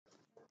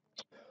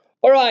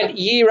All right,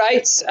 year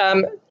eights.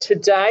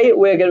 Today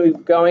we're going to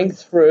be going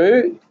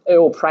through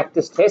our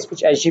practice test,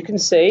 which, as you can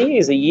see,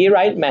 is a year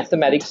 8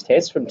 mathematics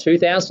test from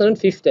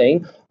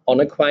 2015 on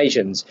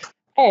equations.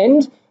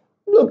 And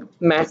look,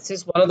 maths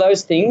is one of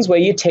those things where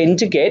you tend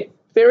to get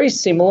very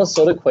similar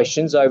sort of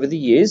questions over the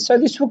years. So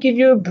this will give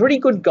you a pretty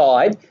good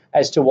guide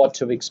as to what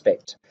to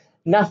expect.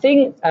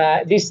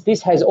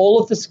 This has all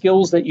of the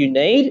skills that you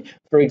need.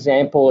 For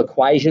example,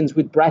 equations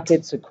with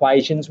brackets,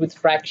 equations with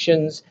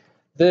fractions.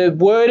 The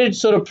worded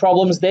sort of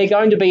problems, they're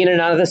going to be in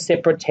another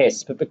separate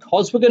test. But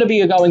because we're going to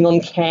be going on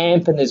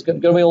camp and there's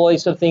going to be all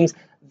these sort of things,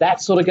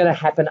 that's sort of going to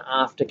happen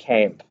after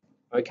camp.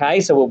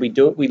 Okay, so we'll be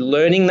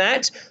learning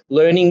that,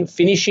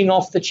 finishing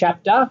off the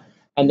chapter,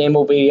 and then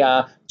we'll be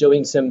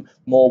doing some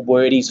more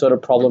wordy sort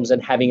of problems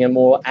and having a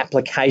more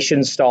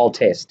application style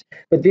test.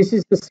 But this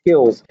is the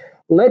skills.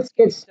 Let's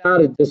get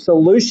started. The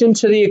solution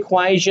to the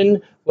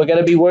equation, we're going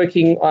to be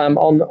working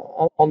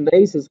on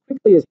these as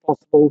quickly as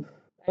possible.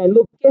 And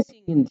look,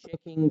 guessing and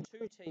checking,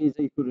 2t is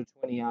equal to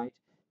 28,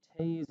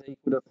 t is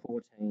equal to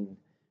 14.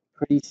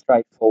 Pretty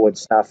straightforward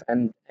stuff.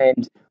 So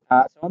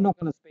I'm not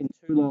going to spend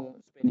too long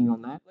spending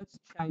on that. Let's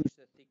change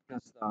the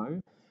thickness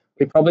though.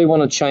 We probably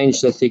want to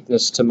change the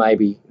thickness to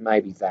maybe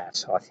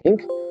that, I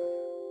think.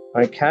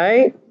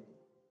 Okay.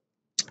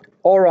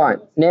 All right.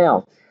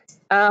 Now,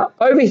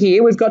 over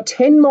here, we've got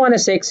 10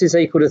 minus x is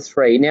equal to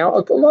 3. Now,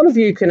 a lot of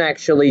you can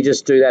actually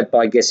just do that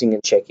by guessing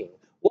and checking.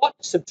 What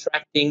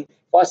subtracting?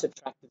 If I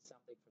subtracted something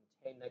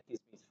from 10, that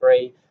gives me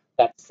 3.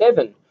 That's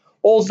 7.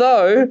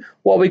 Although,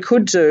 what we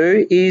could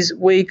do is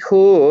we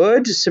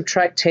could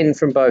subtract 10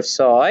 from both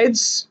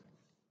sides.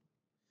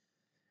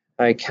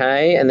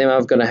 Okay, and then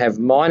I'm going to have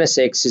minus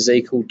x is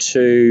equal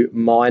to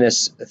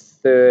minus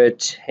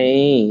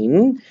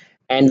 13.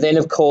 And then,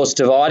 of course,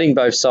 dividing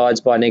both sides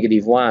by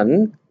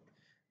 -1.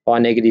 By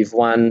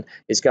 -1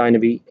 is going to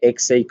be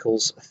x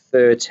equals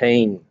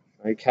 13.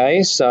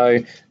 Okay,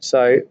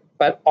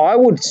 but I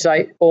would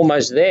say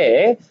almost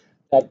there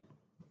that.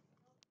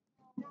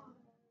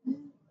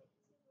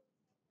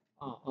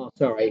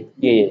 Sorry.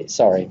 Yeah,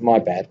 sorry, my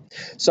bad.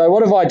 So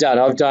what have I done?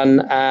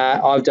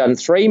 I've done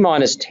 3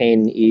 minus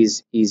 10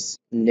 is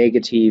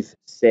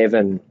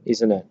 -7,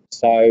 isn't it?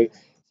 So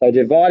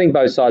dividing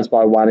both sides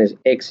by 1 is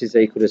x is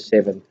equal to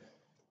 7.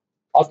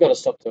 I've got to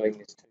stop doing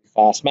this too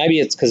fast. Maybe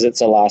it's because it's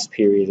the last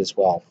period as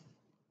well.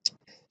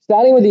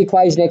 Starting with the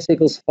equation x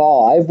equals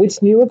 5,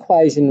 which new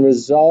equation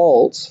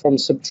results from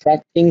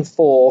subtracting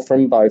 4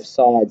 from both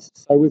sides?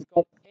 So we've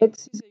got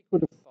x is equal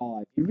to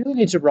 5. You really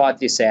need to write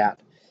this out.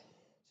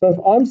 So if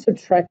I'm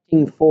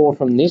subtracting 4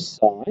 from this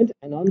side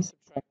and I'm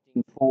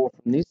subtracting 4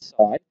 from this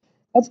side,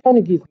 that's going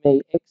to give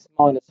me x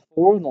minus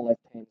 4 on the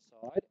left-hand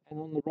side,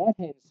 and on the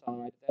right-hand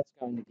side, that's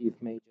going to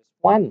give me just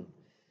 1,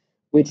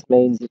 which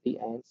means that the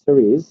answer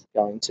is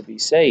going to be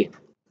C.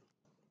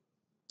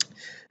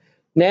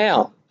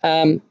 Now,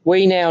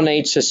 we now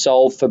need to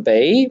solve for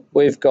B.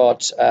 We've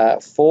got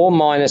 4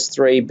 minus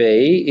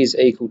 3b is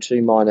equal to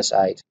minus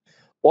 8.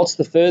 What's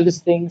the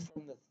furthest thing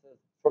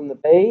from the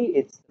B?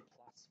 It's the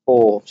plus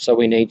 4. So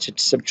we need to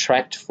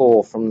subtract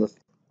 4 from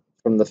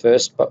the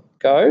first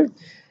go.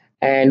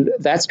 And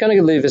that's going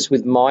to leave us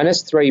with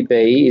minus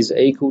 3b is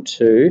equal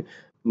to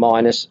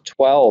minus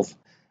 12.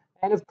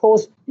 And of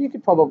course, you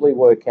could probably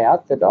work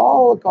out that,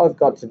 oh, look, I've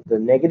got the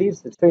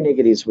negatives. The two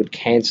negatives would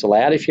cancel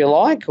out if you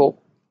like. Or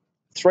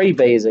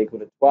 3b is equal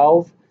to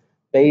 12,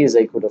 b is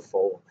equal to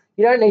 4.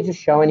 You don't need to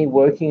show any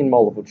working in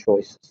multiple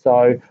choice.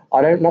 So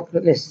I'm not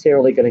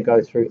necessarily going to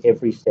go through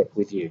every step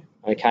with you.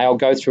 Okay, I'll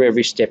go through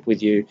every step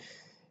with you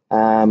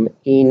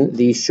in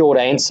the short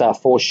answer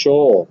for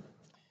sure.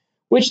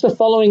 Which the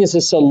following is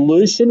a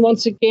solution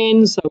once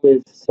again. So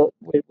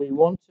we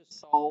want to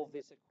solve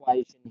this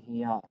equation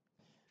here,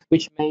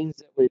 which means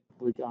that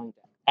we're going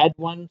to add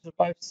 1 to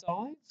both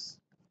sides.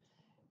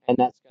 And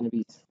that's going to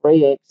be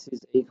 3x is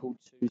equal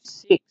to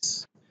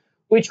 6,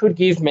 which would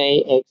give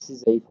me x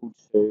is equal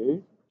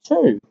to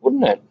 2,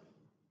 wouldn't it?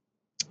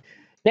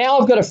 Now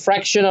I've got a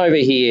fraction over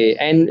here,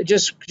 and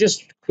just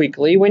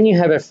quickly, when you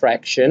have a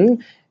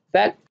fraction,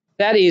 that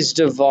is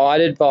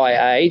divided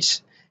by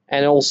 8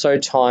 and also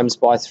times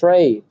by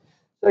 3.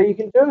 So you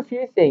can do a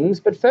few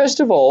things, but first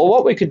of all,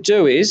 what we could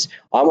do is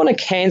I want to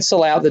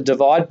cancel out the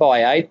divide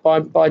by 8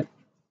 by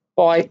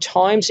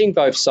timesing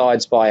both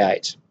sides by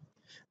 8.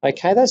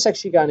 Okay, that's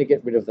actually going to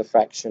get rid of the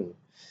fraction.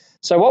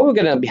 So what we're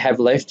going to have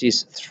left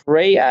is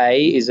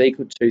 3a is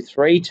equal to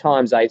 3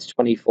 times 8 is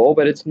 24,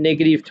 but it's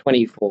negative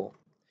 24.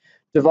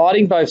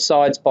 Dividing both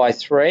sides by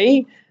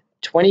 3,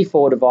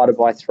 24 divided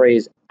by 3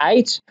 is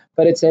 8,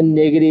 but it's a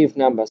negative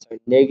number. So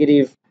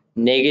negative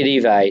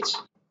 8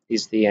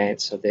 is the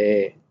answer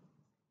there.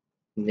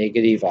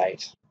 Negative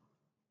 8.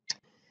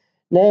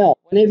 Now,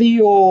 whenever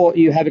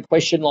you have a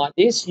question like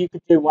this, you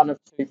could do one of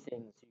two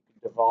things.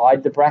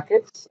 Divide the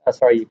brackets,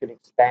 you can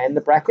expand the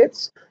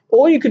brackets,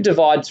 or you could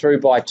divide through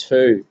by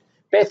 2.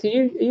 Beth, are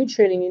you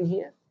tuning in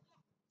here?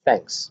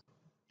 Thanks.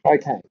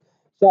 Okay,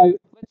 so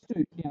let's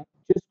do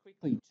just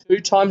quickly. 2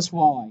 times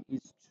y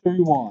is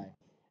 2y,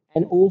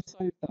 and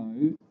also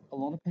though a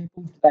lot of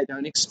people, they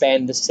don't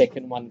expand the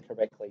second one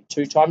correctly.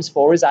 2 times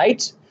 4 is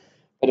 8,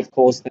 but of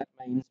course that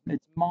means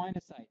it's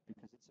minus 8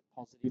 because it's a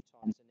positive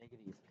times a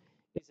negative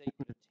is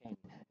equal to 10.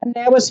 And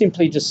now we're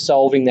simply just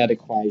solving that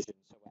equation.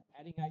 So we're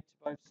adding 8 to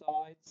both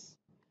sides,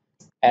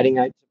 adding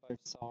 8 to both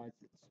sides.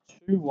 It's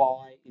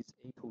 2y is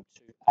equal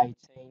to 18.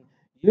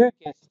 You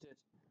guessed it,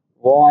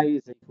 y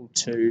is equal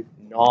to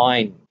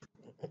 9.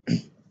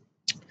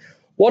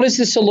 What is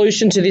the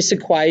solution to this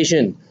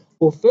equation?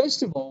 Well,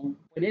 first of all,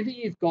 whenever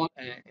you've got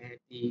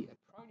the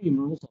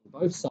pronumerals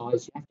on both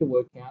sides, you have to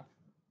work out,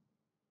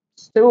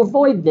 to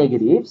avoid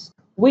negatives,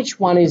 which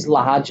one is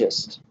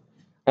largest.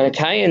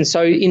 Okay, and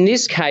so in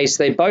this case,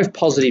 they're both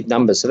positive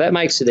numbers, so that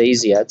makes it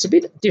easier. It's a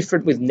bit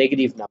different with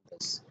negative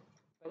numbers.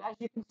 But as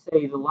you can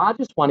see, the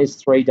largest one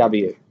is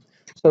 3w.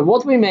 So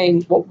what we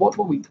mean, what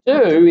we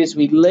do is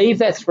we leave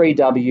that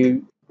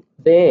 3w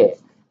there,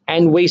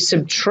 and we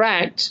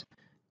subtract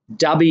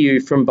w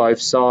from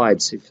both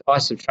sides. If I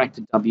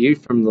subtracted w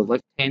from the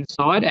left-hand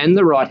side and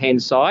the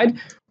right-hand side,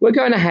 we're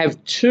going to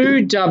have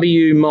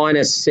 2w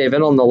minus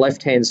 7 on the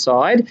left-hand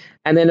side,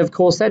 and then, of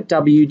course, that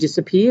w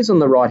disappears on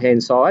the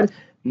right-hand side,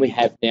 and we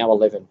have now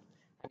 11.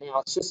 And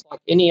now it's just like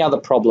any other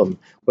problem.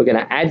 We're going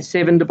to add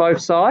 7 to both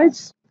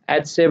sides,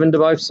 add 7 to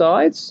both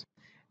sides,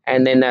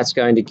 and then that's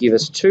going to give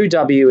us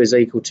 2w is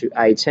equal to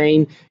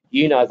 18.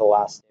 You know the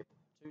last step.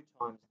 2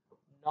 times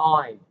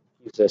 9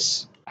 gives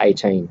us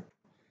 18.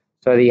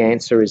 So the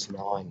answer is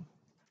 9.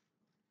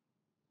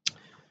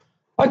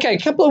 Okay, a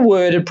couple of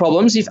worded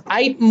problems. If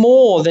 8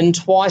 more than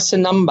twice a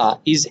number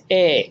is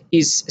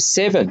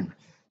 7.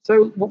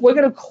 So we're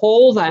going to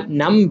call that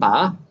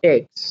number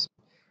x.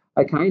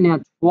 Okay, now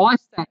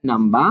twice that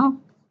number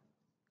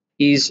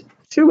is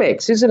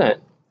 2x, isn't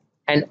it?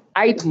 And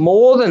 8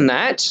 more than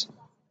that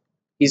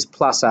is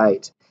plus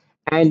 8.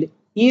 And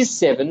is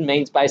 7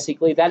 means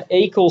basically that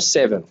equals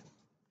 7.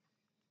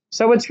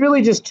 So it's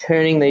really just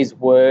turning these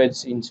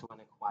words into an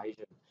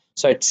equation.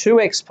 So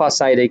 2x plus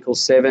 8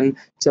 equals 7.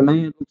 To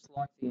me, it looks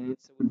like the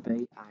answer would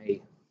be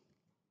A.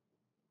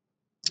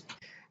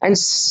 And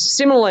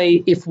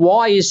similarly, if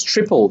y is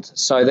tripled,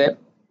 so that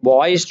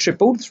y is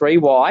tripled,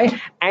 3y,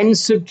 and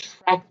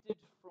subtracted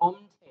from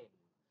 10.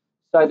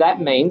 So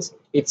that means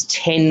it's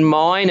 10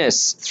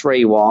 minus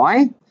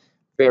 3y.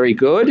 Very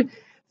good.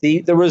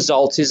 The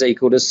result is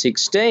equal to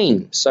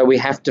 16. So we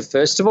have to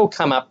first of all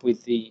come up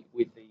with the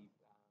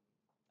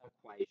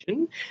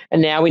equation,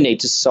 and now we need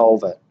to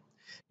solve it.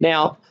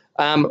 Now,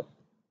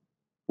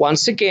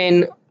 once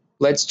again,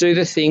 let's do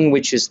the thing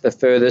which is the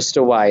furthest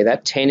away.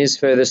 That 10 is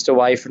furthest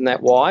away from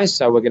that y,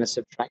 so we're going to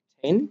subtract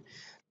 10.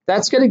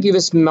 That's going to give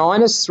us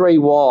minus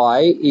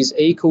 3y is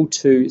equal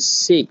to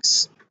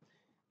 6.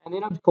 And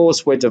then, of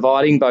course, we're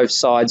dividing both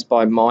sides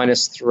by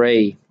minus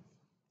 3.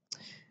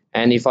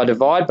 And if I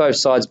divide both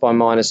sides by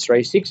minus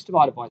 3, 6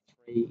 divided by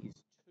 3 is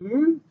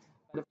 2.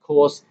 And, of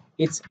course,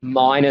 it's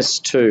minus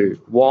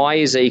 2. Y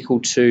is equal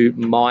to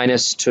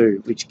minus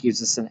 2, which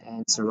gives us an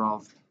answer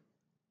of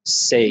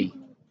C.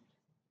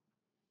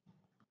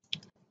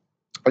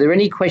 Are there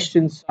any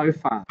questions so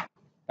far?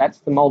 That's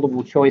the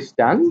multiple choice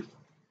done.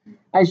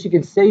 As you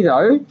can see,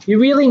 though, you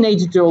really need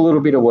to do a little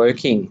bit of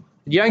working.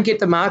 You don't get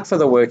the mark for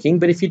the working,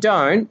 but if you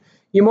don't,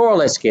 you're more or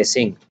less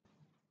guessing.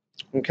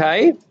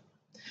 Okay?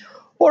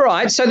 All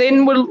right, so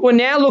then we're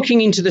now looking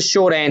into the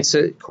short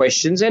answer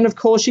questions, and of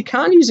course you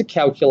can't use a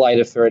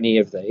calculator for any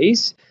of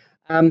these.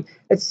 It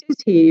says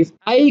here, if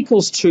A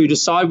equals 2,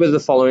 decide whether the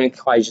following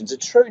equations are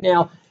true.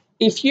 Now,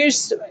 an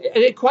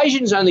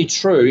equation is only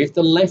true if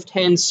the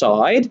left-hand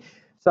side,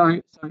 so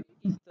if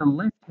the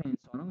left-hand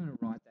side, I'm going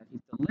to write that,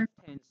 if the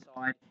left-hand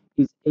side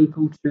is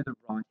equal to the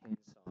right-hand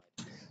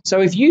side.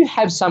 So if you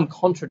have some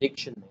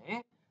contradiction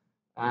there,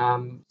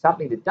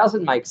 something that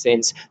doesn't make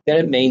sense, then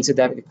it means that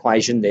that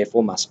equation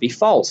therefore must be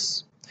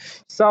false.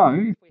 So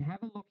if we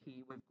have a look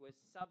here, we're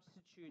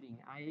substituting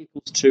A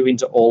equals 2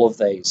 into all of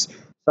these.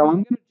 So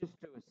I'm going to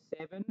just do a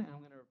 7 and I'm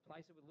going to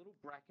replace it with a little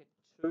bracket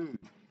 2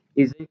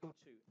 is equal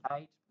to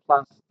 8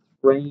 plus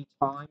 3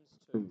 times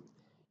 2.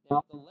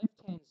 Now the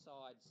left-hand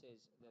side says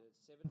that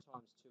it's 7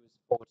 times 2 is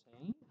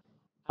 14.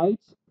 8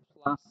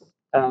 plus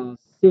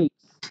 6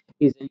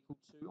 is equal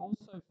to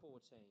also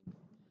 14.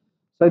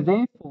 So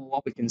therefore,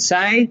 what we can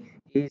say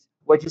is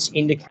we're just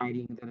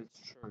indicating that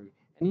it's true.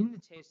 And in the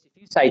test,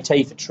 if you say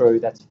T for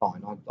true, that's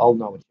fine. I'll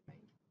know what you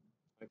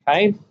mean.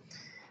 Okay?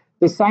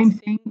 The same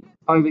thing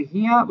over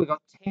here. We've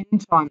got 10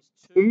 times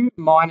 2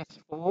 minus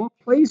 4.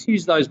 Please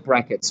use those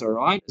brackets, all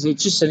right? So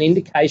it's just an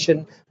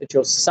indication that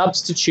you're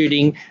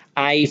substituting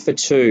A for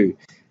 2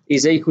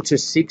 is equal to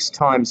 6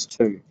 times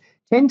 2.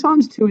 10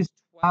 times 2 is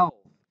 12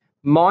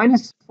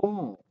 minus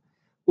 4.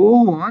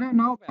 Oh, I don't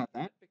know about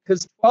that.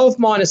 Because 12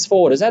 minus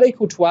 4, does that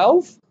equal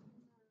 12?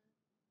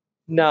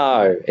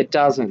 No, it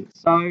doesn't.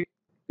 So,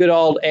 good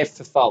old F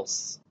for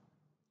false.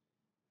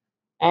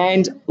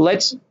 And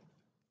let's...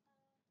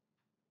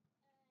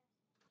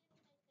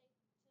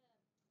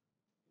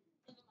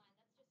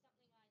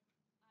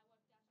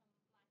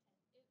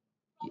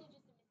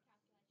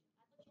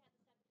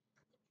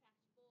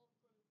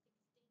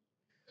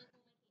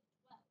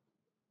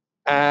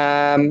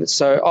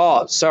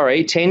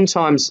 Sorry, 10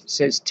 times,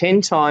 says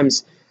 10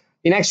 times,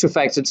 in actual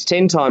fact, it's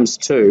 10 times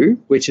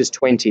 2, which is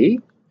 20,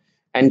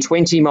 and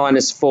 20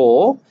 minus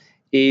 4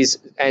 is,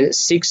 and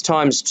 6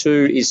 times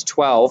 2 is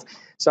 12.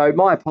 So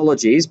my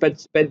apologies,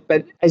 but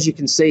as you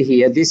can see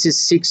here, this is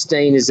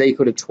 16 is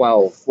equal to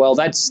 12. Well,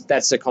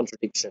 that's a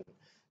contradiction.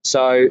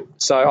 So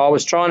I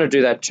was trying to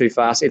do that too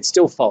fast. It's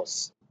still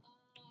false,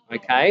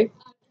 okay?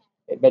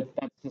 But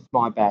that's just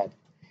my bad.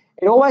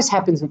 It always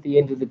happens at the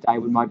end of the day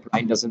when my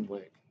brain doesn't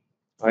work,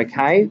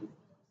 okay?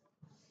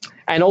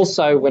 And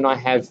also when I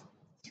have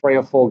 3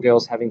 or 4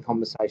 girls having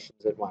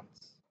conversations at once.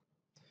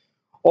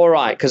 All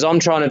right, because I'm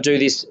trying to do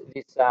this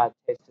test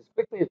as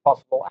quickly as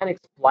possible and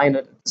explain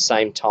it at the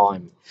same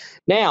time.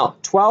 Now,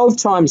 12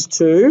 times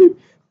 2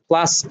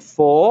 plus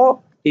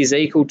 4 is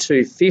equal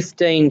to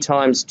 15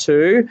 times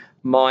 2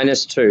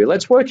 minus 2.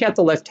 Let's work out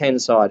the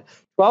left-hand side.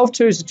 12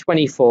 twos are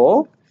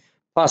 24,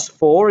 plus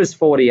 4 is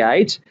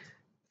 48.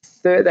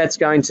 That's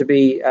going to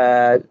be,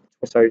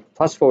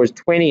 plus 4 is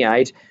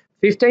 28.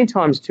 15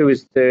 times 2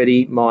 is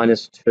 30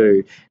 minus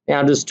 2.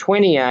 Now, does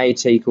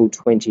 28 equal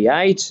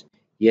 28?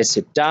 Yes,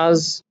 it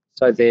does.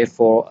 So,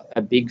 therefore,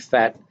 a big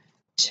fat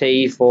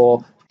T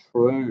for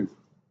true.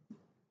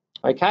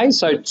 Okay,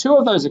 so 2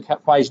 of those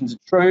equations are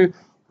true.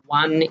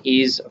 1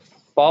 is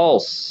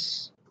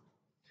false.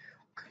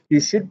 You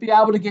should be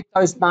able to get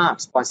those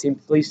marks by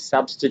simply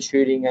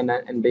substituting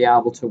and be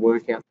able to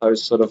work out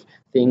those sort of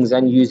things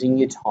and using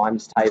your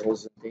times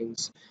tables and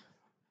things.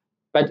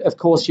 But of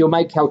course, if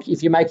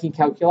you're making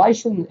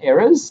calculation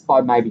errors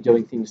by maybe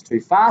doing things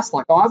too fast,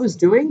 like I was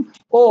doing,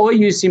 or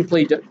you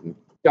simply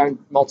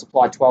don't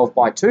multiply 12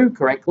 by 2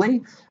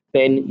 correctly,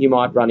 then you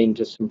might run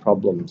into some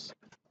problems.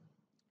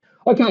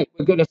 Okay,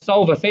 we're going to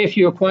solve a fair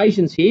few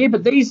equations here,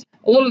 but a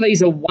lot of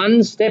these are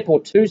 1-step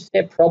or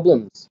 2-step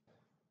problems.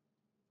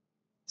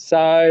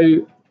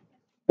 So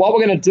what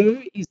we're going to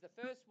do is the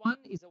first one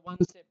is a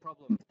 1-step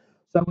problem.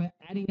 So we're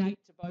adding 8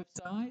 to both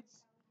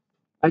sides.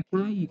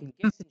 Okay, you can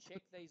guess and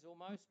check these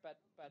almost, but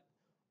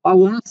I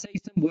want to see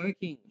some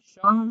working.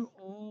 Show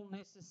all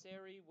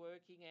necessary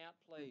working out,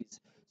 please.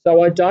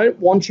 So I don't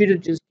want you to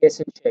just guess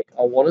and check.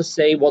 I want to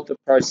see what the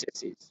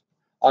process is.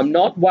 I'm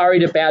not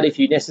worried about if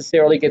you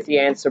necessarily get the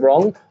answer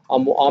wrong.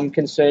 I'm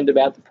concerned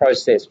about the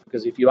process,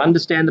 because if you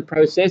understand the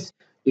process,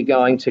 you're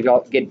going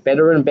to get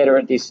better and better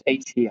at this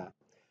each year.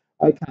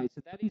 Okay,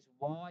 so that is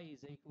y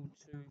is equal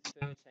to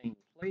 13.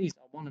 Please,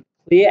 I want a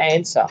clear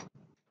answer.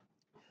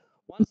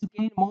 Once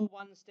again, more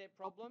 1-step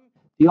problem.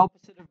 The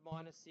opposite of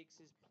minus 6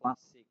 is plus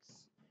 6.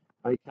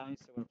 Okay,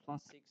 so we're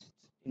plus 6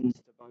 into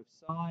both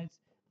sides.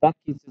 That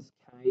gives us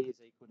k is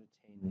equal to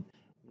 10.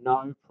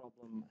 No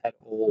problem at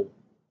all,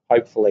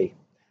 hopefully,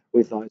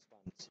 with those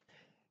ones.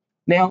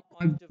 Now,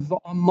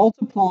 I'm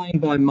multiplying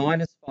by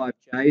minus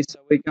 5j, so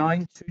we're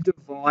going to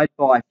divide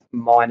by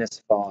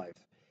minus 5.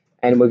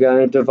 And we're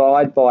going to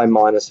divide by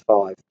minus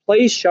 5.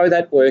 Please show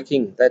that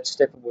working, that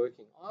step of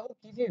working. I will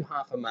give you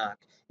half a mark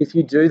if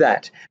you do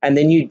that, and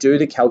then you do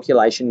the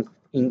calculation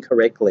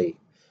incorrectly.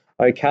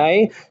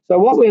 Okay, so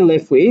what we're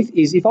left with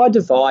is if I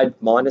divide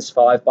minus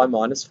 5 by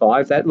minus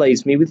 5, that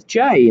leaves me with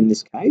j in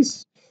this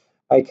case.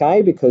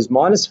 Okay, because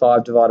minus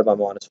 5 divided by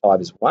minus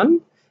 5 is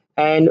 1.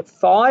 And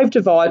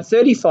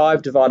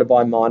 35 divided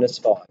by minus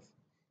 5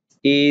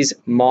 is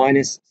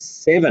minus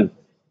 7.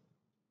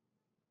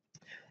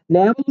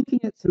 Now we're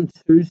looking at some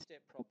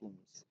 2-step problems.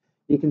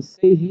 You can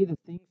see here the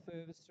thing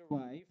furthest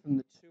away from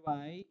the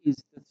 2a is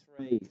the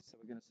 3. So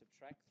we're going to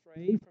subtract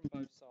 3 from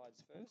both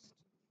sides first.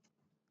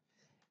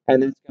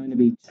 And that's going to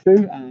be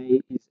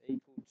 2a is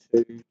equal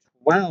to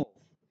 12.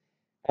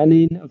 And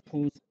then, of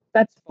course,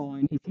 that's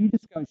fine. If you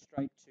just go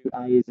straight to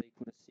a is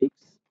equal to 6,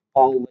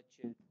 I'll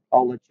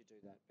let you do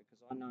that,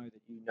 because I know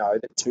that you know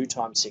that 2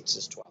 times 6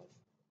 is 12.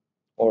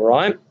 All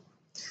right.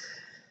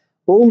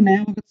 Well,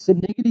 now we've got some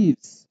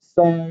negatives.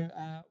 So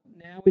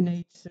now we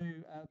need to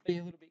be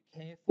a little bit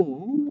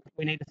careful.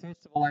 We need to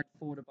first of all add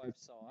 4 to both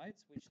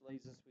sides, which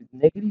leaves us with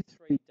negative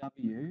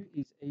 3w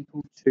is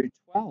equal to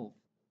 12.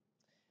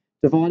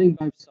 Dividing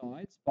both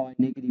sides by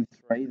negative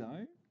 3,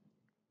 though,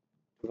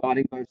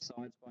 dividing both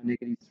sides by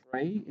negative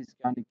 3 is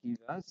going to give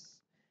us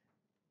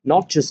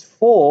not just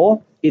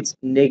 4, it's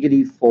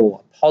negative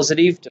 4.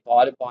 Positive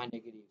divided by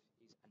negative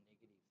is a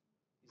negative.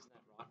 Isn't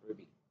that right,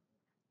 Ruby?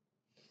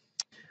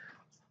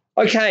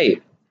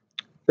 Okay,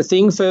 the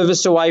thing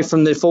furthest away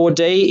from the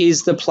 4D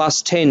is the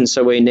plus 10,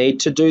 so we need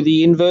to do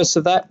the inverse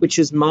of that, which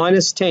is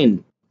minus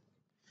 10.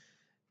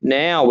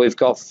 Now we've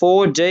got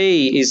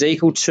 4D is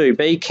equal to,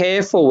 be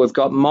careful, we've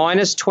got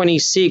minus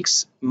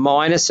 26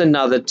 minus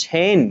another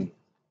 10.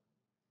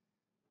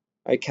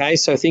 Okay,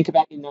 so think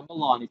about your number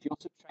line. If you're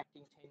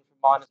subtracting 10 from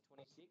minus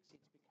 26,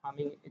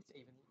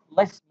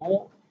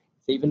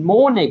 it's even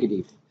more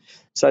negative.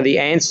 So the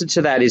answer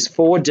to that is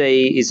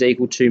 4D is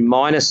equal to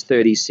minus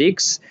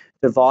 36.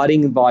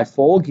 Dividing by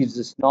 4 gives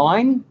us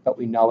 9, but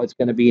we know it's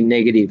going to be a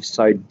negative.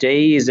 So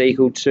D is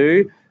equal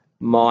to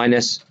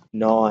minus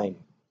 9.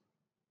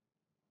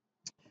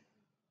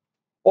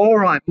 All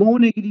right, more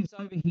negatives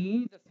over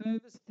here. The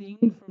furthest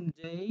thing from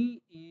D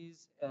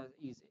from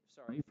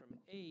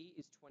E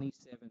is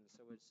 27,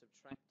 so we're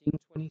subtracting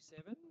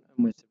 27,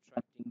 and we're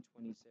subtracting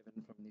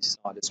 27 from this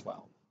side as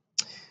well.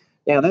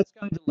 Now that's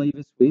going to leave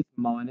us with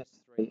minus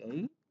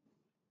 3E.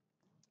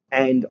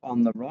 And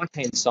on the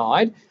right-hand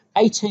side,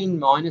 18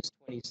 minus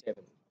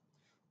 27.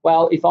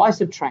 Well, if I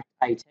subtract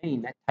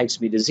 18, that takes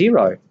me to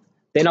 0.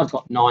 Then I've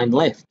got 9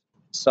 left.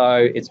 So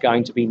it's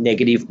going to be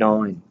negative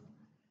 9.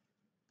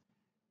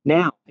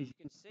 Now, as you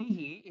can see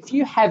here, if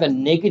you have a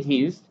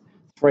negative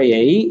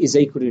 3e is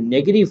equal to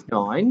negative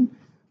 9,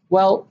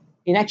 well,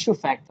 in actual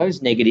fact,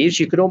 those negatives,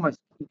 you could actually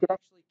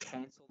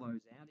cancel those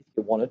out if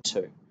you wanted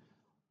to.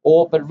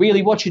 But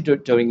really what you're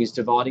doing is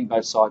dividing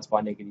both sides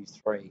by negative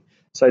 3.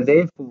 So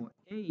therefore,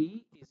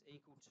 E is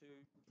equal to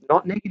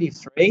not negative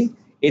 3,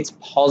 it's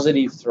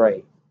positive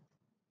 3.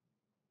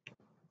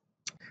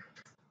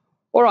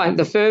 All right,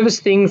 the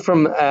furthest thing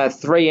from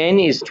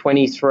 3n is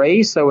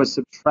 23, so we're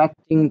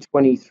subtracting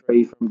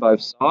 23 from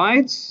both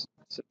sides.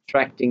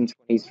 Subtracting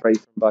 23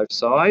 from both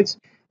sides.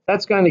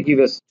 That's going to give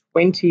us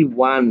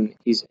 21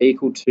 is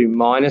equal to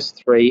minus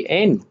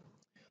 3n.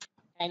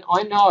 And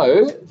I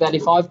know that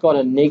if I've got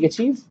a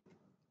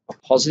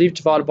positive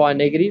divided by a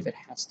negative, it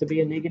has to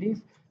be a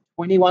negative.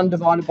 21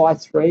 divided by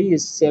 3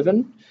 is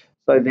 7.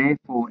 So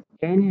therefore,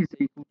 n is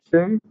equal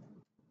to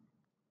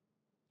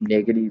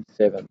negative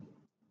 7.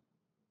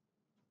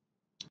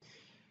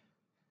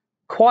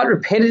 Quite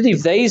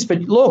repetitive these,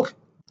 but look,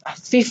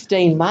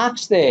 15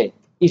 marks there.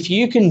 If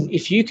you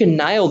can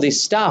nail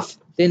this stuff,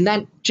 then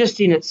that just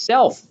in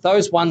itself,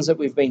 those ones that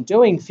we've been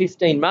doing,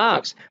 15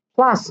 marks,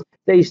 plus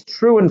these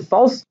true and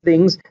false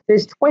things,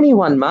 there's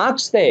 21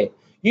 marks there.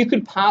 You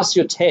could pass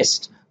your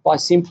test by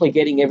simply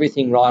getting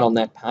everything right on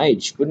that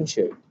page, couldn't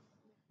you?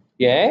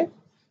 Yeah?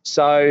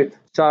 So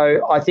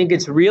I think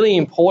it's really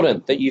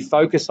important that you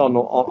focus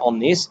on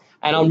this,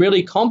 and I'm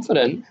really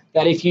confident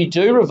that if you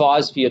do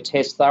revise for your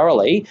test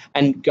thoroughly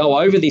and go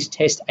over this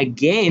test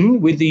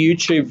again with the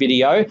YouTube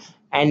video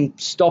and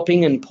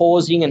stopping and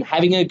pausing and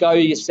having a go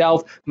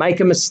yourself, make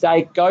a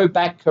mistake, go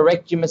back,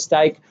 correct your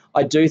mistake,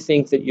 I do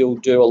think that you'll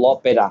do a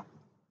lot better.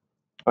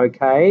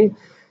 Okay?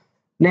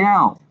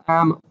 Now,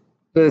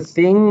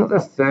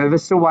 the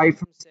furthest away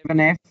from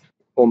 7F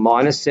or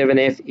minus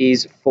 7F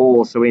is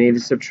 4, so we need to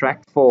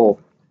subtract 4.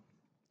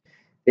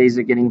 These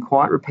are getting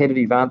quite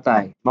repetitive, aren't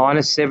they?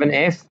 Minus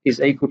 7F is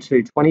equal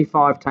to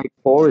 25 take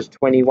 4 is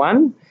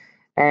 21.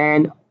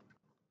 And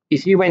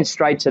if you went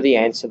straight to the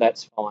answer,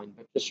 that's fine.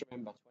 But just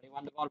remember,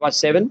 21 divided by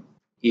 7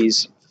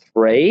 is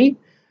 3.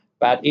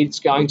 But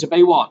it's going to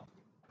be what?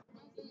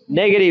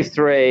 Negative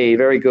 3.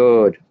 Very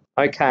good.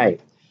 Okay.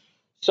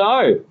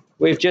 So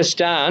we've just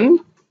done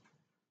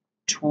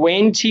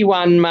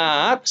 21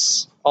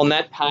 marks on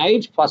that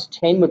page plus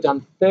 10. We've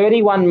done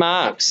 31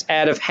 marks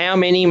out of how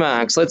many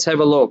marks? Let's have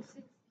a look.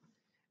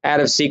 Out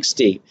of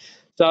 60.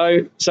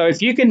 So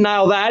if you can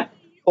nail that,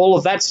 all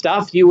of that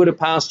stuff, you would have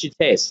passed your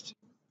test.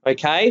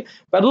 Okay?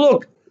 But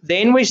look,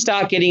 then we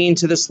start getting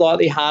into the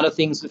slightly harder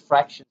things with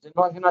fractions. And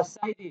can I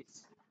say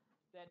this?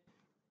 That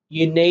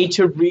you need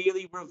to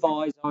really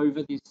revise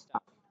over this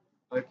stuff.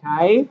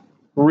 Okay?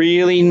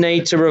 Really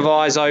need to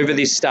revise over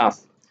this stuff.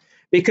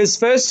 Because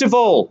first of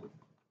all,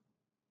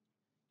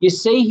 you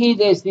see here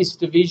there's this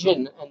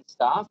division and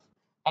stuff,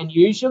 and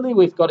usually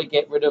we've got to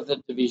get rid of the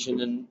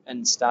division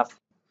and stuff.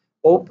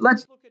 Or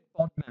let's look at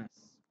BODMAS,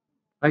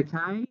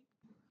 okay?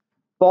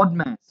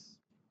 BODMAS.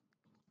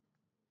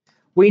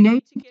 We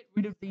need to get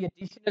rid of the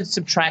addition and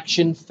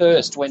subtraction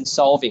first when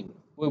solving.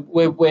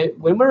 When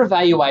we're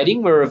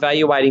evaluating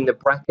the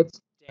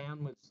brackets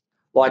downwards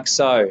like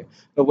so.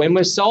 But when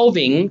we're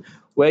solving,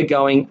 we're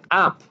going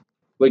up.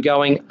 We're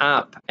going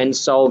up and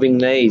solving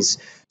these.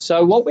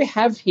 So what we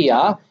have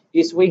here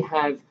is we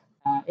have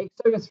x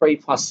over 3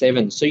 plus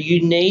 7. So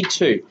you need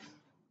to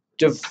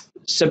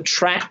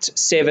subtract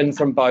 7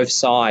 from both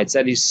sides.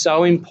 That is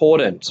so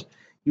important.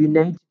 You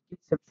need to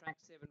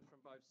subtract 7 from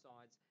both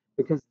sides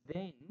because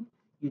then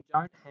you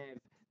don't have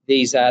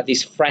these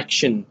this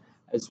fraction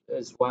as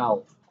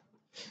well.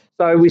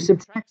 So we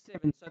subtract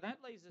 7. So that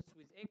leaves us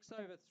with x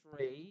over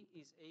 3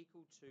 is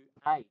equal to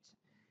 8.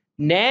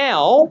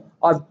 Now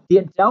I've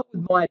dealt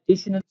with my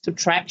addition and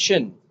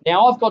subtraction.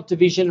 Now I've got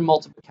division and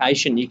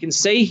multiplication. You can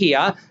see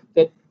here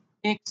that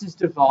x is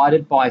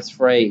divided by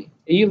 3.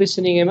 Are you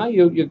listening, Emma?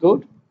 You're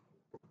good?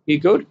 You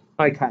good?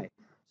 Okay.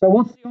 So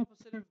what's the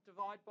opposite of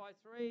divide by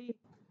 3?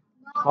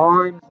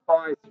 Times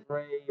by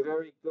 3.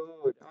 Very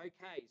good.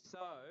 Okay, so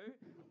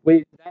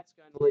that's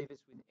going to leave us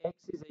with x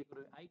is equal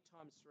to 8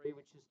 times 3,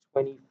 which is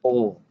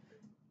 24.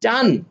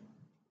 Done.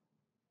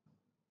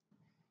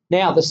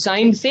 Now, the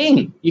same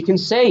thing. You can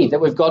see that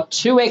we've got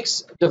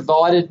 2x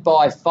divided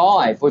by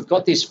 5. We've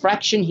got this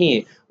fraction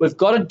here. We've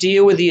got to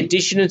deal with the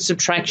addition and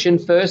subtraction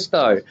first,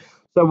 though.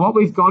 So what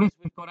we've got is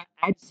we've got to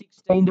add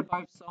 16 to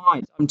both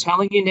sides. I'm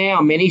telling you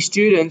now, many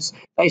students,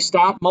 they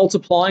start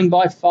multiplying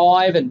by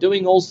 5 and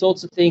doing all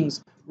sorts of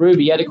things.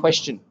 Ruby, you had a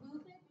question.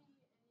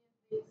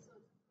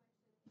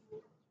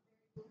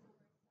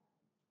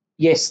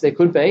 Yes, there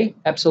could be.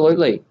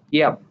 Absolutely.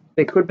 Yeah,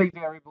 there could be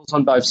variables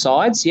on both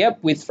sides. Yep,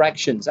 with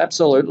fractions.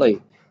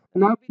 Absolutely.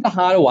 And they'll be the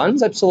harder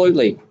ones.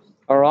 Absolutely.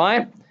 All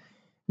right.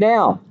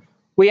 Now,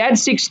 we add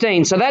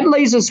 16. So that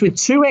leaves us with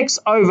 2x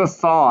over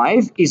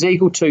 5 is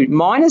equal to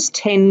minus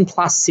 10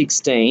 plus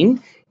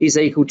 16 is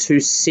equal to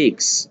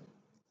 6.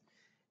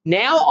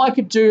 Now I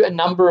could do a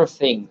number of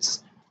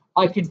things.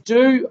 I could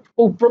do,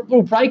 we'll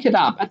break it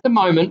up. At the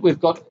moment, we've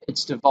got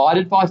it's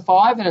divided by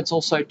 5 and it's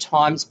also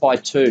times by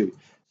 2.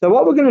 So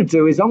what we're going to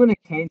do is I'm going to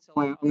cancel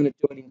out, I'm going to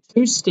do it in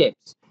 2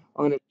 steps.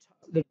 I'm going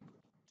to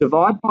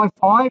divide by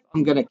 5,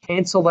 I'm going to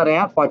cancel that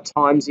out by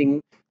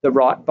timesing the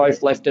right,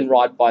 both left and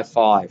right by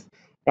 5.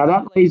 Now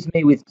that leaves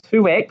me with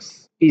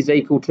 2x is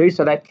equal to,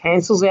 so that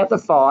cancels out the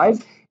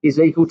 5, is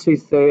equal to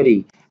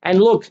 30. And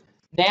look,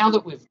 now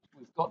that we've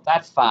got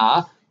that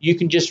far, you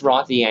can just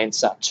write the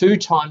answer. 2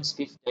 times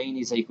 15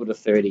 is equal to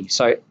 30.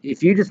 So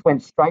if you just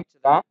went straight to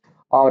that,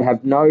 I would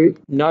have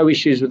no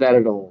issues with that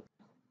at all.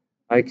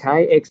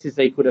 Okay, x is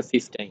equal to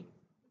 15.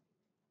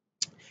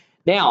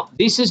 Now,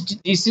 this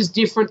is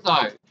different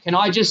though. Can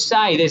I just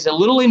say there's a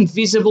little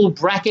invisible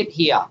bracket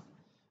here,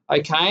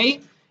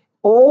 okay?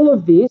 All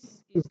of this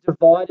is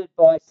divided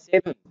by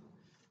 7.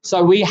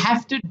 So we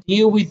have to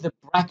deal with the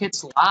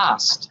brackets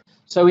last.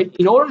 So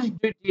in order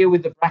to deal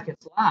with the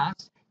brackets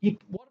last,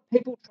 what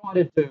people try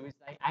to do is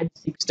they add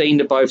 16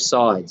 to both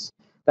sides.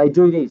 They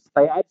do this.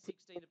 They add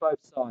 16 to both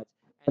sides,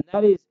 and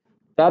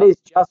that is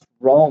just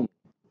wrong.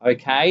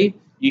 Okay,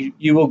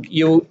 you'll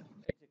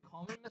it's a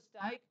common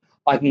mistake.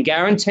 I can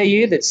guarantee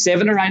you that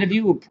 7 or 8 of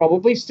you will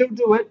probably still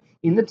do it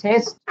in the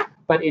test,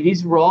 but it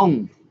is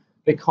wrong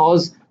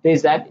because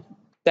there's that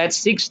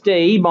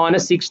 6d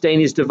minus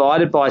 16 is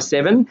divided by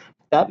 7.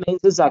 That means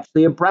there's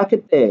actually a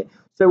bracket there.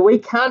 So we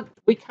can't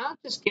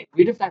just get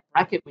rid of that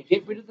bracket. We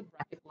get rid of the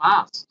bracket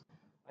last.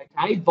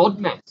 Okay,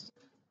 BODMAS.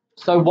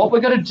 So what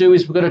we're going to do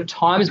is we're going to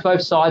times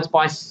both sides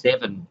by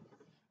 7.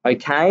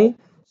 Okay,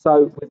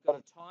 so we've got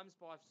to times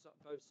both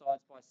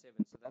sides by 7.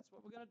 So that's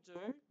what we're going to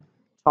do.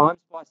 Times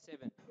by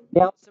 7.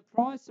 Now,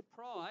 surprise,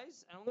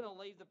 surprise, and I'm going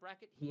to leave the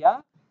bracket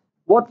here.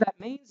 What that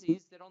means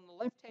is that on the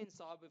left-hand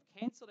side, we've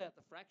cancelled out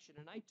the fraction,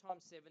 and 8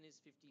 times 7 is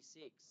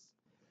 56.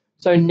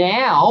 So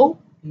now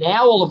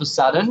all of a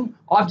sudden,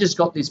 I've just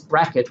got this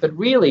bracket, but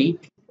really,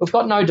 we've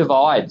got no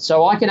divide.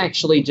 So I can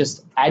actually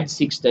just add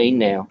 16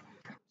 now.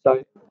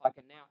 So I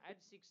can now add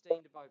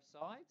 16 to both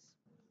sides.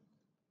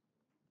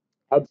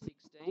 Add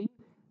 16.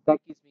 That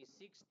gives me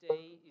 6d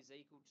is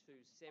equal to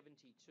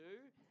 72.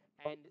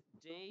 And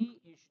d,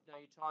 you should know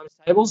your times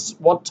tables.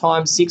 What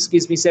times 6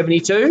 gives me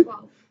 72?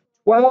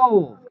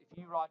 12. If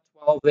you write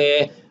 12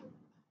 there,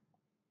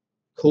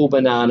 cool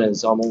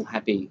bananas. I'm all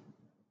happy.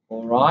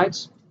 All right.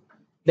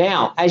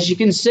 Now, as you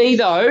can see,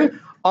 though,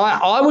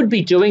 I would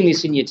be doing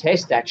this in your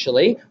test,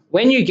 actually.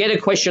 When you get a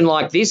question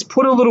like this,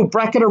 put a little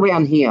bracket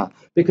around here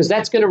because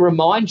that's going to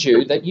remind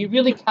you that you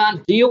really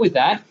can't deal with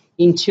that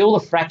until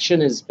the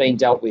fraction has been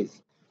dealt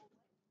with.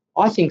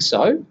 I think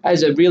so,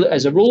 as a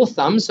rule of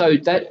thumb, so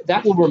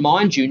that will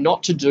remind you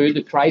not to do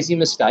the crazy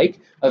mistake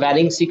of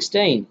adding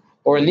 16,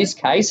 or in this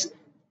case,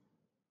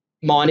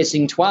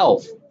 minusing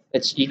 12.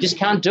 You just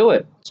can't do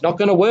it. It's not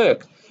going to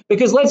work.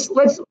 Because let's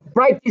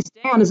break this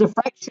down as a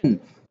fraction.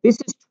 This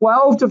is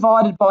 12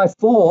 divided by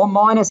 4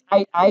 minus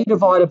 8a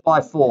divided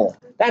by 4.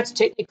 That's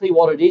technically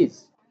what it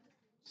is.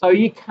 So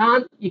you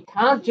can't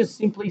just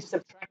simply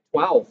subtract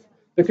 12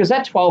 because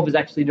that 12 is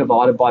actually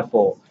divided by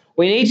 4.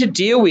 We need to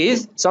deal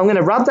with, so I'm going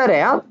to rub that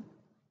out.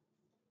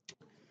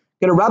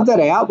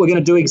 We're going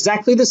to do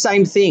exactly the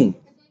same thing.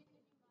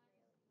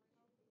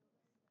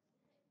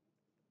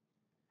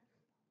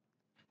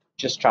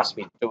 Just trust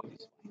me, do it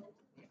this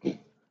way.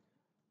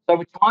 So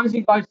we're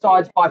timesing both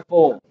sides by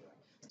 4.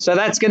 So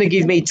that's going to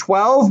give me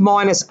 12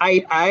 minus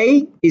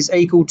 8a is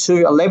equal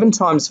to 11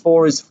 times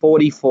 4 is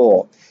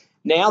 44.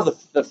 Now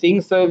the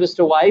thing furthest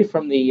away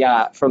from the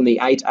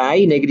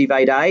 8a, negative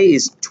 8a,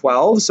 is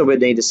 12. So we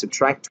need to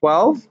subtract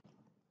 12.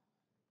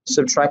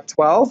 Subtract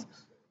 12.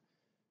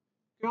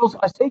 Girls,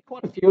 I see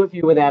quite a few of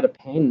you without a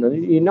pen.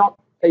 You're not,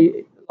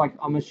 like,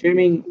 I'm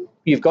assuming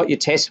you've got your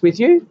test with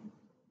you.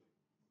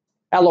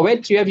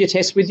 Alouette, do you have your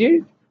test with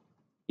you?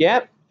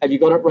 Yeah. Have you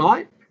got it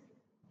right?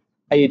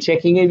 Are you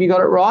checking if you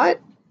got it right?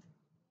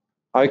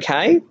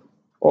 Okay.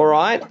 All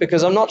right.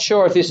 Because I'm not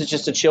sure if this is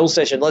just a chill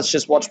session. Let's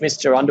just watch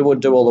Mr.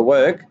 Underwood do all the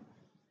work.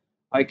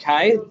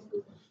 Okay.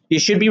 You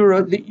should be,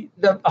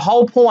 the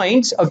whole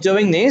point of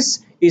doing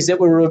this is that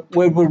we're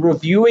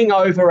reviewing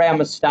over our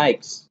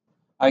mistakes.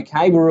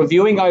 Okay. We're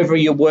reviewing over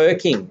your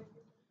working.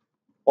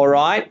 All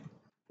right.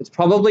 It's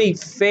probably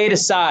fair to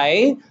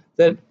say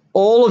that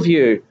all of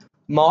you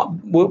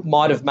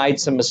might have made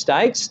some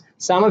mistakes.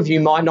 Some of you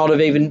might not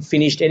have even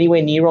finished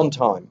anywhere near on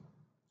time.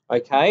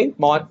 Okay,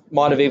 might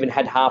have even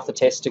had half the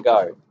test to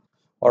go.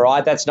 All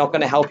right, that's not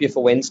going to help you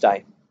for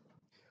Wednesday.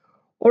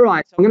 All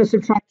right, so I'm going to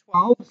subtract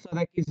 12, so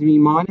that gives me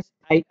minus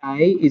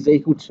 8a is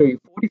equal to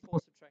 44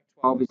 subtract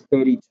 12 is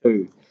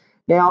 32.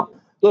 Now,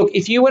 look,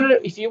 if you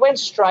went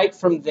straight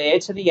from there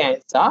to the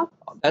answer,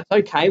 that's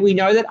okay. We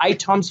know that 8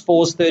 times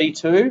 4 is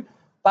 32,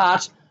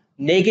 but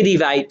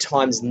negative 8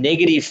 times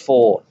negative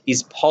 4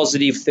 is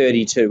positive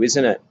 32,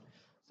 isn't it?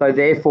 So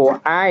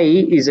therefore, A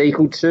is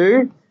equal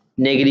to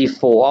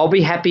 -4. I'll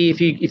be happy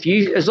if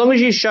you as long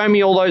as you show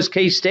me all those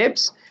key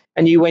steps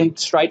and you went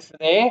straight for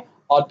there,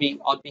 I'd be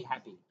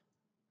happy.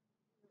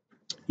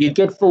 You'd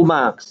get full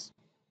marks.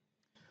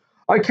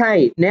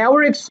 Okay, now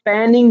we're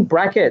expanding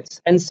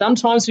brackets, and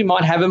sometimes we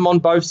might have them on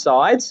both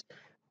sides.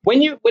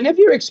 Whenever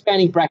you're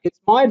expanding brackets,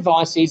 my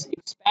advice is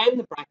expand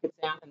the brackets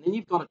out, and then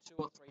you've got a 2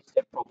 or 3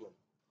 step problem.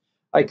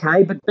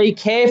 Okay, but be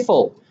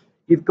careful.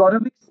 You've got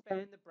to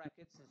expand the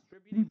brackets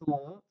distributive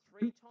law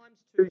 3 times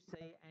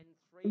 2c and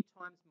 3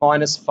 times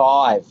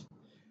 -5.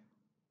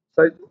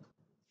 So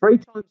 3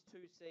 times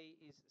 2c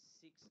is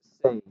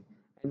 6c,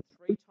 and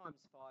 3 times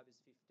 5 is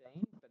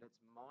 15, but it's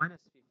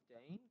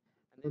 -15,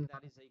 and then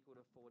that is equal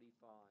to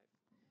 45.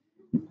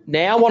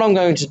 Now what I'm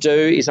going to do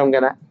is I'm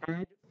going to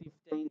add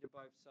 15 to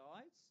both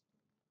sides,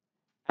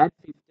 add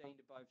 15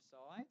 to both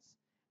sides,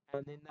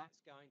 and then that's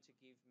going to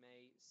give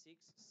me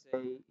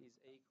 6c is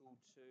equal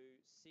to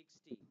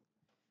 60.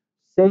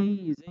 C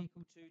is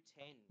equal to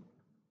 10.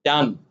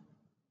 Done.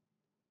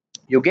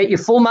 You'll get your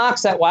full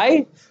marks that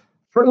way.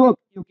 Look,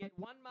 you'll get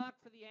 1 mark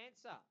for the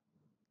answer.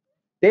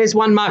 There's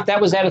 1 mark.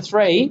 That was out of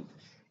 3.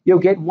 You'll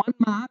get 1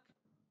 mark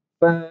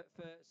for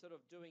sort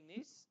of doing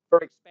this, for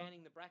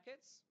expanding the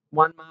brackets.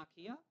 1 mark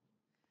here.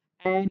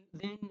 And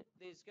then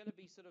there's going to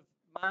be sort of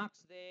marks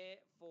there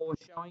for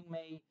showing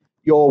me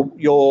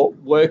your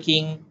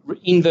working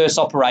inverse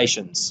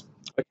operations.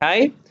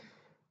 Okay?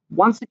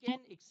 Once again,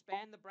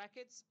 expand the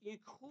brackets. You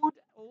could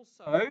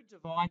also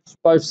divide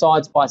both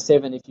sides by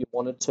 7 if you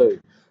wanted to.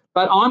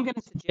 But I'm going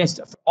to suggest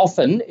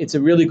often it's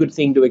a really good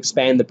thing to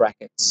expand the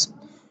brackets.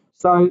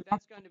 So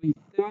that's going to be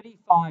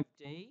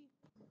 35D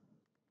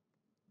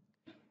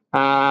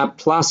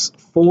plus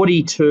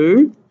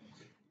 42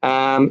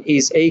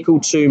 is equal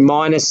to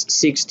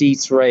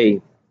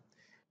 -63.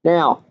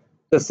 Now,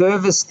 the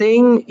furthest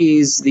thing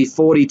is the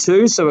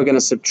 42, so we're going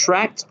to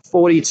subtract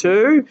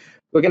 42.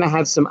 We're going to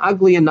have some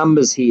uglier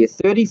numbers here.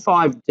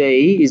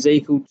 35D is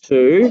equal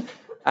to,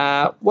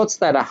 what's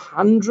that,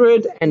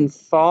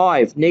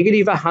 105,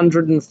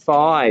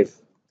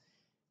 -105.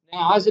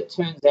 Now, as it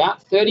turns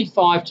out,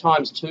 35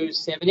 times 2 is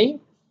 70,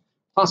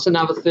 plus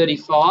another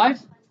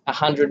 35,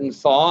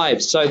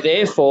 105. So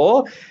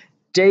therefore,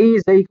 D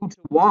is equal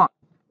to what?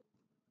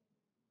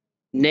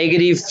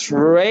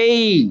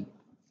 -3.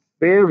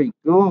 Very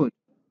good.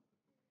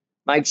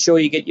 Make sure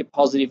you get your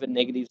positive and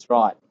negatives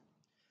right.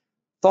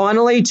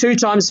 Finally, 2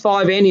 times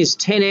 5n is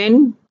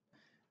 10n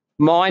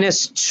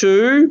minus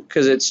 2,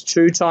 because it's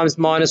 2 times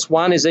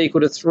 -1 is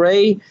equal to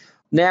 3.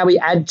 Now we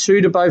add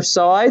 2 to both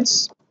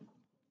sides.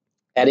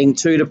 Adding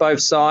 2 to both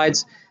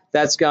sides,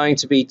 that's going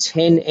to be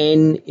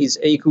 10n is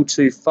equal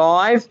to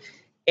 5.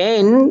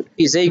 N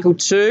is equal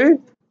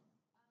to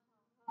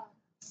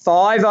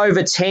 5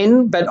 over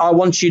 10, but I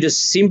want you to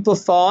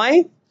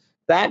simplify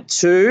that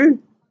to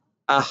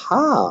a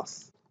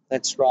half.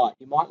 That's right.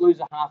 You might lose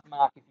a half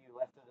mark if you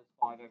left it as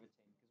 5 over 10,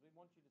 because we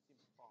want you to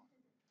simplify.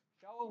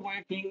 Show a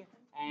working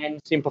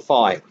and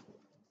simplify.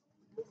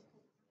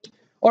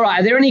 All right,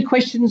 are there any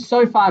questions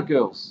so far,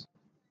 girls?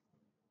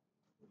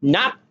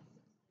 Nah.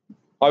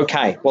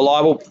 Okay,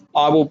 well,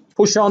 I will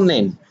push on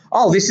then.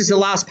 Oh, this is the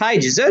last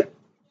page, is it?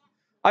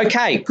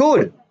 Okay,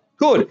 good.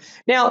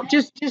 Now,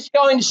 just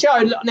going to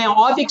show, now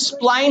I've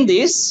explained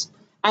this,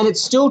 and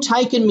it's still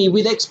taken me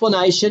with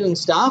explanation and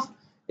stuff.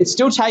 It's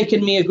still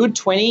taken me a good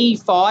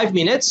 25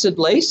 minutes at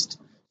least.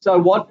 So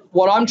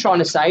what I'm trying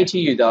to say to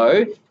you,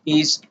 though,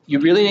 is you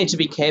really need to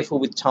be careful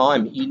with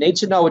time. You need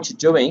to know what you're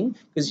doing,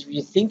 because if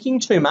you're thinking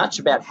too much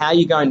about how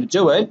you're going to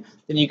do it,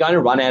 then you're going to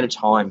run out of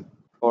time,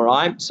 all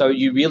right? So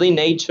you really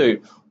need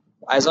to,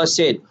 as I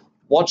said,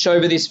 watch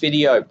over this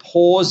video,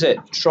 pause it,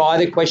 try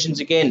the questions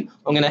again.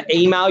 I'm going to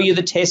email you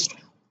the test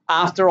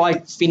after I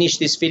finish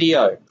this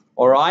video,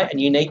 all right? And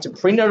you need to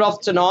print it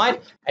off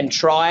tonight and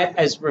try it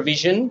as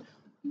revision,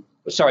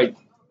 sorry,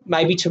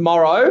 maybe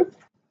tomorrow,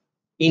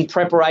 in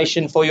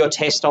preparation for your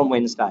test on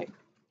Wednesday,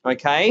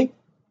 okay?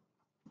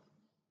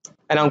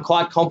 And I'm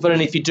quite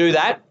confident if you do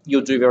that,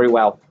 you'll do very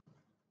well,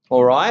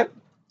 all right?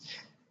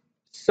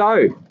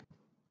 So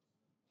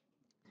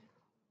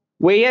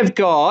we have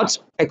got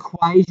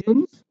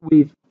equations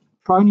with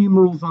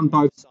pronumerals on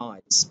both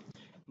sides.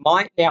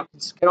 Now,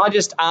 can I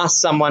just ask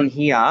someone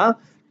here,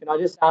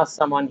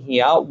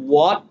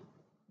 what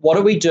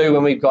do we do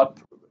when we've got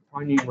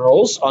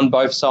pronumerals on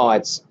both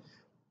sides?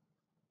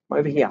 Come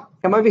over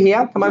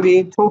here,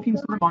 talking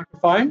to the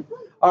microphone.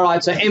 All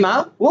right, so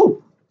Emma,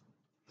 whoa.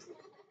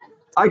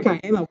 Okay,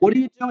 Emma, what are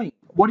you doing?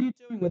 What are you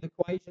doing with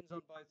equations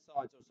on both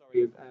sides? Or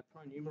sorry,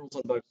 pronumerals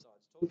on both sides.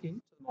 Talking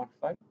to the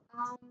microphone.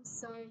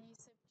 So you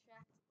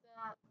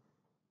subtract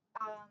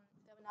the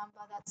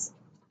number that's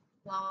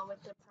lower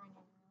with the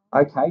pronumeral.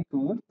 Okay,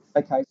 good.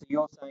 Okay, so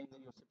you're saying that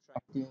you're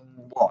subtracting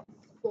what?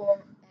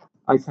 4x.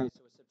 Okay,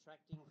 so we're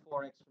subtracting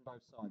 4x from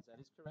both sides. That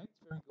is correct.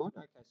 Very good.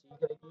 Okay, so you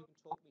can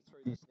talk me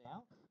through this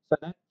now. So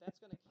that's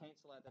going to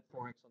cancel out that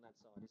 4x on that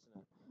side, isn't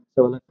it?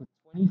 So we're left with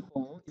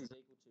 24 is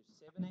equal to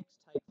 7x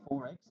take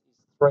 4x is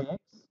 3x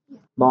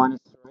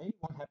minus 3.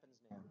 What happens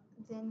now?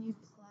 Then you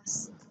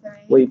plus 3.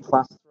 We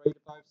plus 3 to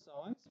both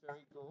sides.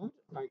 Very good.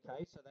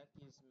 Okay, so that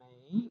gives me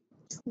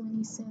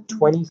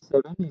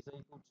 27 is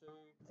equal to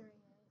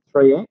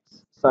 3x.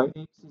 So x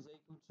is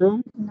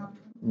equal to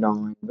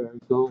 9. Very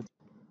good.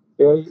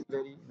 Very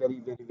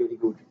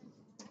good.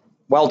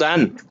 Well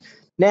done.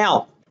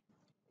 Now,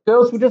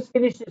 girls, we'll just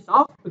finish this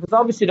off because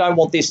obviously don't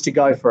want this to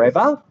go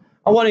forever.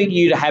 I want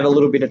you to have a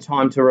little bit of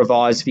time to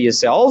revise for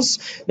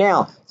yourselves.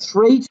 Now,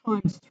 3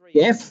 times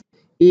 3f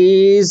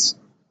is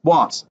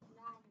what?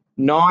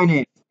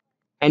 9f.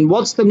 And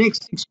what's the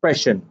next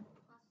expression?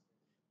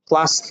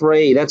 Plus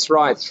 3. That's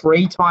right.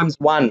 3 times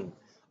 1.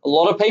 A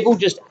lot of people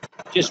just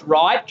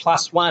write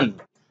plus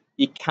 1.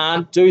 You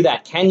can't do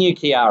that, can you,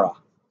 Kiara?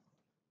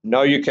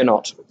 No, you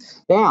cannot.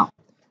 Now,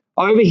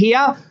 over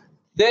here,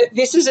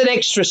 this is an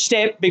extra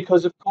step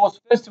because, of course,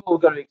 first of all,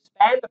 we've got to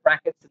expand the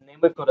brackets and then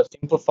we've got to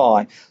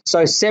simplify.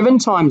 So 7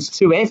 times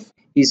 2f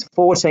is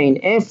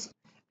 14f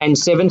and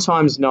 7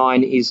 times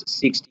 9 is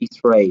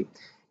 63.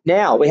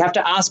 Now, we have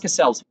to ask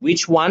ourselves,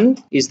 which one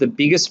is the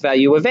biggest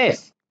value of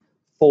f?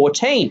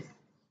 14.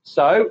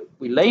 So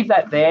we leave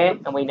that there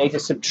and we need to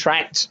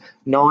subtract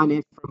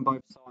 9f from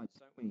both sides,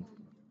 don't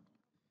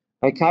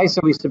we? Okay,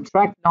 so we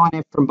subtract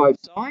 9f from both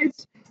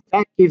sides.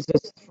 That gives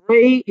us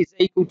 3 is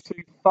equal to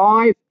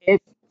 5f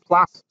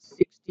plus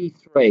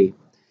 63.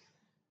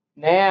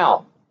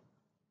 Now,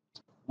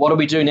 what do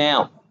we do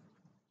now?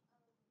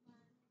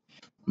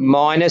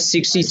 Minus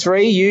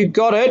 63, you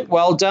got it.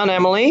 Well done,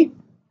 Emily.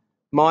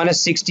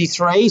 Minus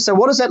 63. So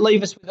what does that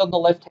leave us with on the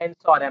left-hand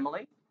side,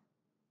 Emily?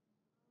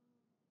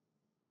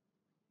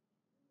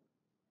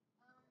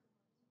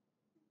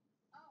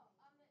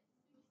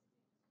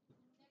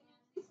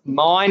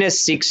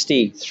 Minus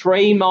 60.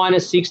 3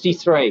 minus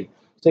 63.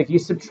 So if you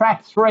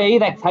subtract 3,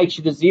 that takes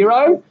you to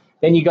 0.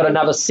 Then you've got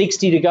another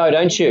 60 to go,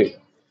 don't you?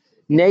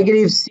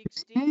 Negative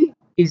 60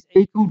 is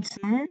equal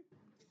to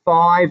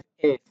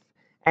 5f.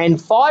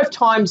 And 5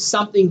 times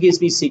something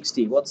gives me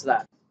 60. What's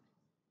that?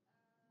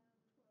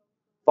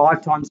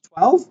 5 times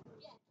 12?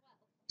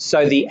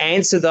 So the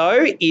answer,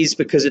 though, is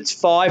because it's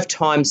 5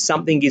 times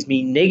something gives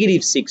me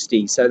negative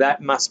 60. So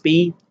that must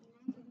be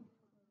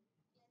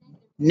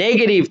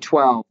negative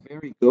 12.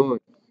 Very good.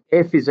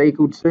 F is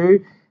equal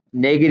to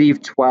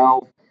negative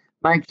 12.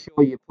 Make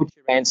sure you put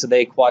your answer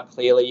there quite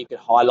clearly. You could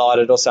highlight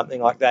it or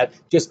something like that.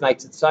 Just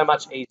makes it so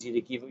much easier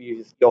to give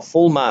you your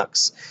full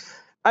marks.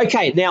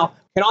 Okay, now,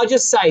 can I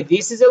just say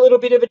this is a little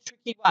bit of a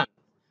tricky one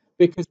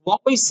because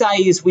what we say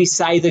is we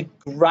say the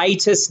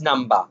greatest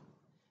number.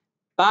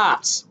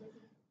 But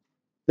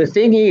the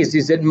thing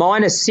is that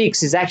minus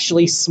 6 is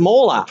actually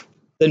smaller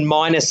than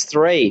minus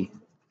 3.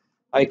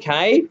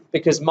 Okay,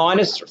 because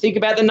think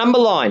about the number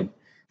line.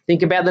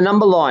 Think about the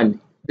number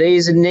line.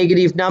 These are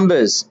negative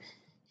numbers.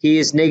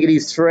 Here's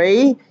negative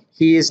 3.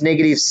 Here's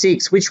negative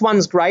 6. Which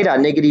one's greater,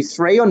 negative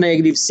 3 or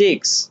negative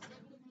 6?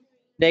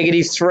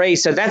 Negative 3.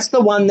 So that's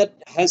the one that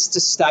has to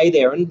stay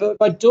there. And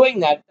by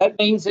doing that, that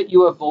means that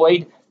you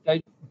avoid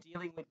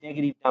dealing with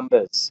negative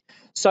numbers.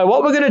 So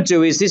what we're going to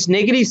do is this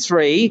negative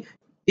 3,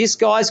 this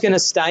guy's going to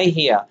stay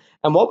here.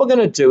 And what we're going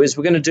to do is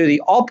we're going to do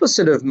the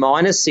opposite of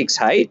minus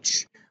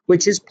 6h,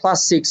 which is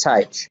plus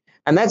 6h.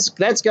 And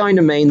that's going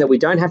to mean that we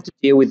don't have to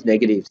deal with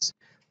negatives.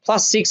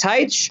 Plus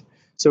 6h,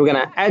 so we're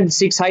going to add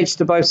 6h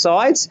to both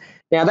sides.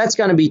 Now that's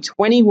going to be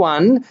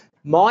 21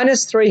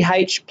 minus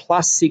 3h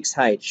plus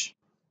 6h.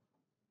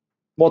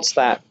 What's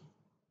that?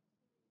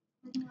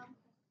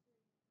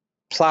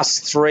 Plus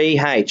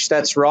 3h,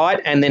 that's right.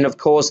 And then, of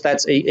course,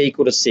 that's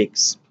equal to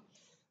 6.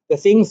 The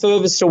thing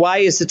furthest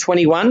away is the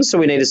 21, so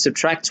we need to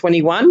subtract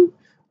 21.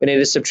 We need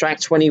to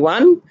subtract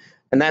 21,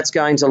 and that's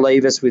going to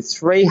leave us with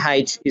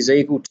 3h is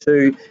equal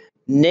to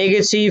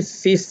negative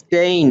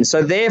 15.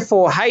 So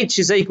therefore, h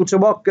is equal to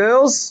what,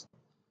 girls?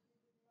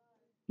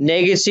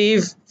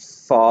 Negative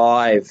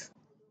 5.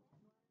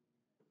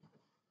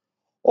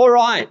 All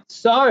right,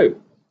 so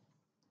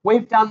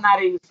we've done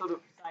that in sort of,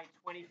 say,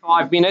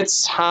 25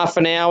 minutes, half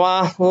an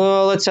hour.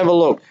 Well, let's have a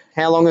look.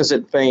 How long has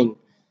it been?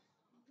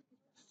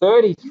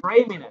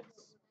 33 minutes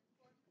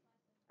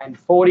and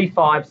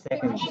 45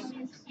 seconds.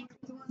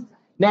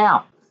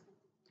 Now,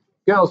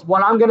 girls,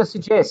 what I'm going to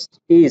suggest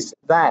is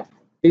that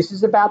this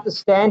is about the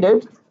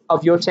standard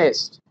of your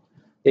test.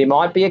 There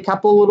might be a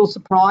couple of little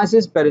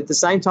surprises, but at the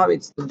same time,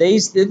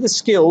 these are the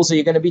skills that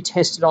you're going to be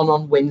tested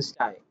on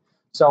Wednesday.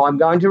 So I'm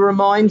going to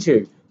remind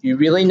you, you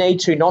really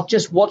need to not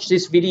just watch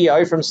this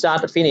video from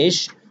start to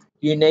finish,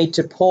 you need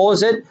to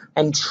pause it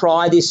and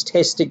try this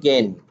test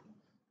again.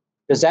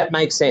 Does that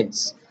make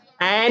sense?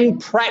 And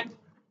practice.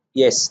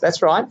 Yes,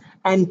 that's right.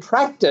 And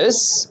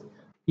practice.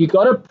 You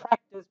got to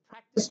practice.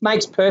 Practice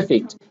makes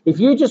perfect. If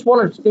you just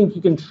want to think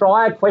you can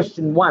try a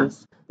question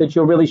once that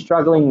you're really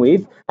struggling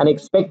with and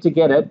expect to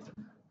get it,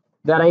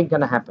 that ain't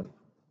going to happen.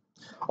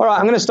 All right,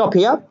 I'm going to stop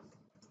here.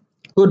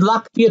 Good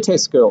luck for your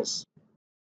test, girls.